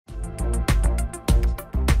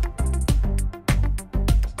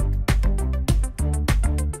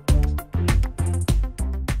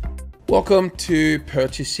Welcome to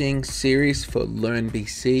Purchasing Series for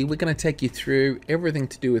LearnBC. We're going to take you through everything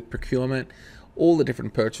to do with procurement, all the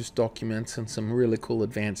different purchase documents, and some really cool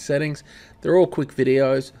advanced settings. They're all quick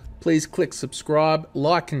videos. Please click subscribe,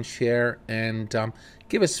 like and share, and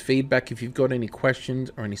give us feedback if you've got any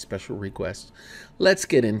questions or any special requests. Let's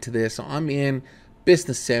get into this. I'm in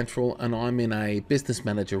Business Central and I'm in a business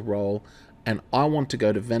manager role, and I want to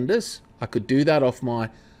go to vendors. I could do that off my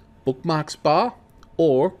bookmarks bar,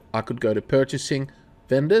 or I could go to purchasing,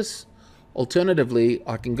 vendors. Alternatively,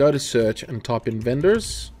 I can go to search and type in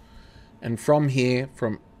vendors, and from here,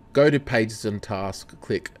 from go to pages and tasks,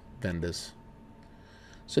 click vendors.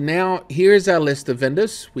 So now here is our list of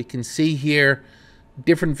vendors. We can see here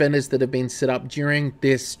different vendors that have been set up during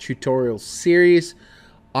this tutorial series.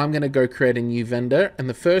 I'm going to go create a new vendor, and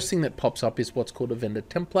the first thing that pops up is what's called a vendor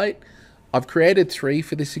template. I've created 3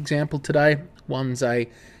 for this example today. One's a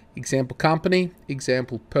example company,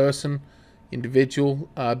 example person, individual,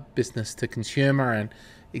 business to consumer, and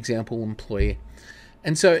example employee.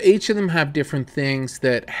 And so each of them have different things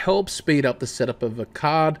that help speed up the setup of a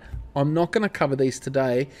card. I'm not going to cover these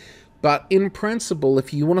today, but in principle,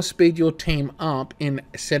 if you want to speed your team up in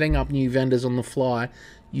setting up new vendors on the fly,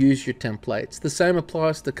 use your templates. The same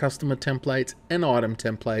applies to customer templates and item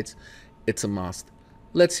templates. It's a must.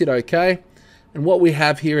 Let's hit OK. And what we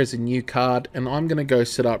have here is a new card, and I'm going to go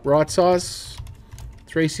set up right size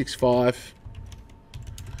 365,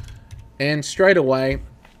 and straight away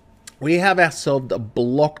we have ourselves a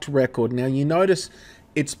blocked record. Now you notice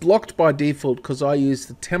it's blocked by default because I use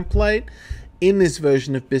the template in this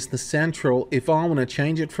version of Business Central. If I want to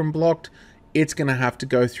change it from blocked, it's going to have to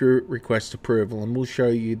go through request approval, and we'll show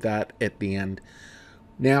you that at the end.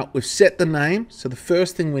 Now we've set the name, so the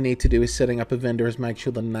first thing we need to do is setting up a vendor is make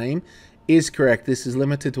sure the name is correct. This is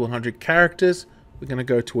limited to 100 characters. We're going to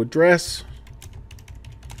go to address,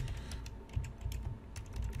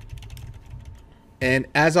 and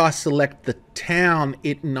as I select the town,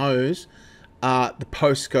 it knows the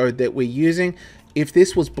postcode that we're using. If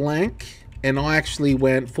this was blank and I actually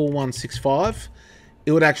went 4165,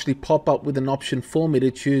 it would actually pop up with an option for me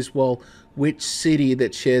to choose, well, which city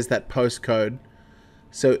that shares that postcode.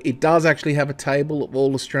 So it does actually have a table of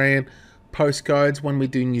all Australian postcodes. When we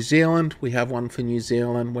do New Zealand, we have one for New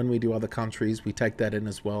Zealand. When we do other countries, we take that in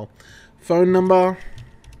as well. Phone number.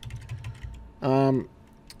 We're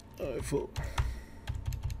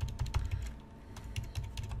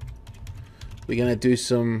going to do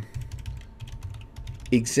some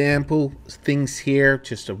example things here.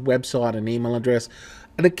 Just a website, an email address,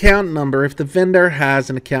 an account number. If the vendor has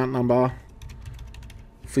an account number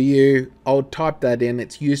for you, I'll type that in.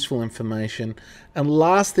 It's useful information. And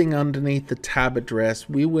last thing, underneath the tab address,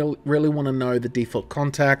 we will really want to know the default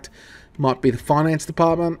contact. Might be the finance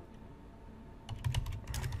department,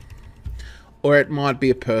 or it might be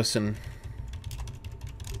a person.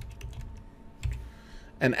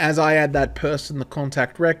 And as I add that person, the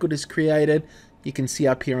contact record is created. You can see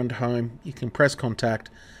up here under home, you can press contact,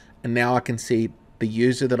 and now I can see the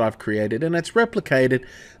user that I've created, and it's replicated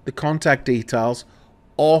the contact details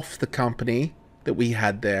off the company that we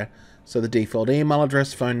had there. So the default email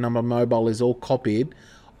address, phone number, mobile is all copied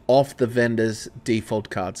off the vendor's default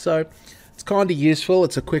card. So it's kind of useful.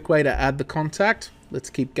 It's a quick way to add the contact. Let's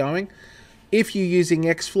keep going. If you're using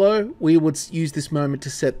Xflow, we would use this moment to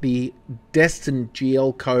set the destined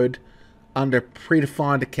GL code under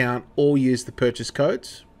predefined account, or use the purchase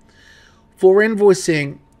codes. For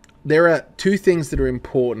invoicing, there are 2 things that are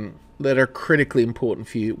important, that are critically important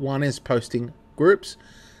for you. One is posting groups.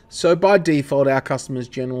 So by default, our customers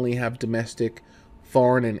generally have domestic,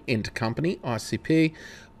 foreign, and intercompany, ICP.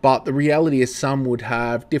 But the reality is some would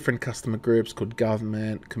have different customer groups called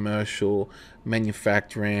government, commercial,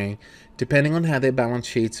 manufacturing, depending on how their balance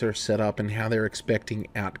sheets are set up and how they're expecting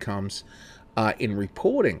outcomes in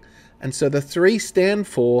reporting. And so the 3 stand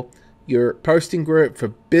for your posting group for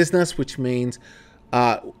business, which means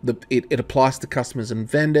it applies to customers and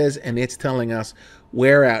vendors, and it's telling us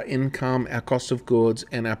where our income, our cost of goods,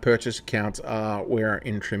 and our purchase accounts are, where our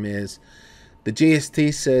interim is. The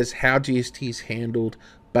GST says how GST is handled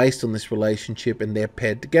based on this relationship, and they're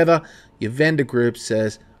paired together. Your vendor group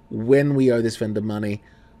says when we owe this vendor money,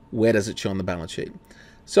 where does it show on the balance sheet?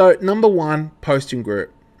 So number 1, posting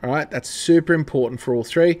group. All right, that's super important for all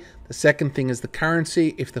 3. The second thing is the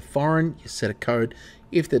currency. If they're foreign, you set a code.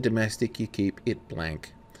 If they're domestic, you keep it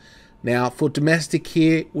blank. Now for domestic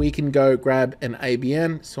here, we can go grab an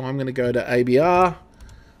ABN. So I'm going to go to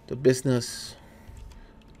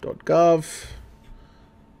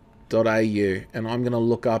abr.business.gov.au, and I'm going to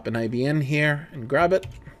look up an ABN here and grab it,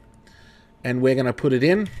 and we're going to put it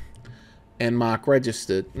in. and mark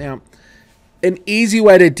registered. Now, an easy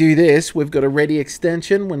way to do this, we've got a Ready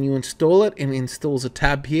extension. When you install it, it installs a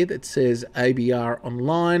tab here that says ABR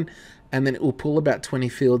Online, and then it will pull about 20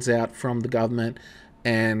 fields out from the government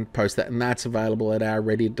and post that, and that's available at our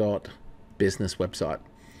ready.business website.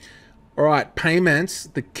 All right, payments.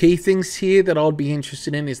 The key things here that I'll be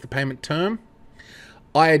interested in is the payment term.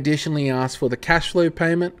 I additionally ask for the cash flow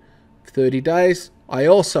payment, 30 days. I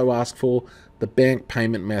also ask for the bank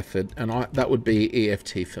payment method, and that would be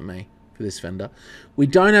EFT for me, for this vendor. We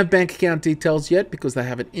don't have bank account details yet because they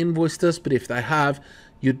haven't invoiced us, but if they have,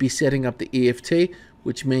 you'd be setting up the EFT,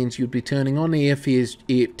 which means you'd be turning on EFT is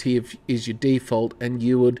your default, and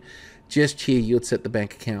you would just here, you'd set the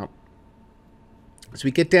bank account. As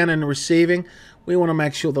we get down into receiving, we want to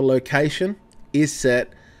make sure the location is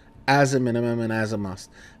set as a minimum and as a must.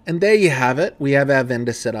 And there you have it. We have our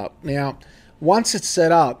vendor set up. Now, once it's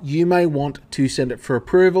set up, you may want to send it for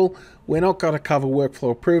approval. We're not going to cover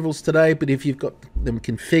workflow approvals today, but if you've got them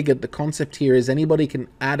configured, the concept here is anybody can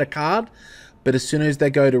add a card, but as soon as they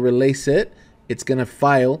go to release it, it's going to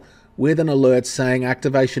fail with an alert saying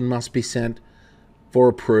activation must be sent for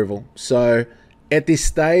approval. So at this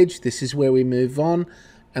stage, this is where we move on,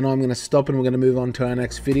 and I'm going to stop and we're going to move on to our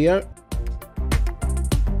next video.